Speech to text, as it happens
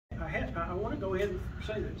I want to go ahead and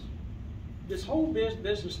say this. This whole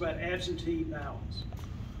business about absentee ballots,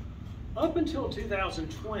 up until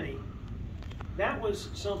 2020, that was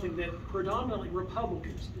something that predominantly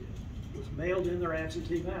Republicans did. It was mailed in their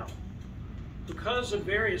absentee ballot. Because of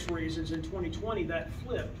various reasons, in 2020 that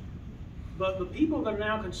flipped. But the people that are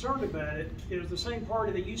now concerned about it is the same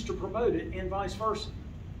party that used to promote it, and vice versa.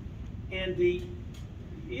 And the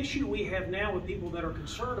issue we have now with people that are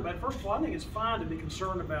concerned about, first of all, I think it's fine to be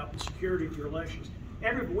concerned about the security of your elections.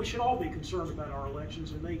 We should all be concerned about our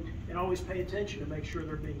elections and always pay attention to make sure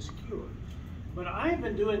they're being secure. But I've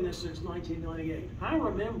been doing this since 1998. I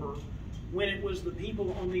remember when it was the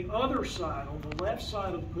people on the other side, on the left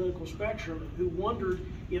side of the political spectrum, who wondered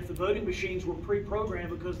if the voting machines were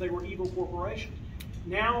pre-programmed because they were evil corporations.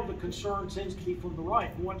 Now the concern seems to be from the right.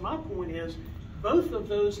 And what my point is, both of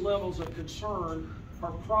those levels of concern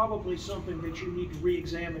are probably something that you need to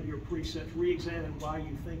re-examine your precepts, re-examine why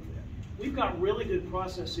you think that. We've got really good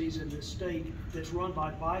processes in this state that's run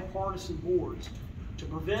by bipartisan boards to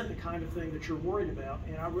prevent the kind of thing that you're worried about.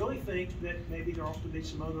 And I really think that maybe there ought to be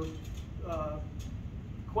some other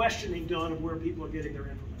questioning done of where people are getting their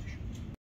information.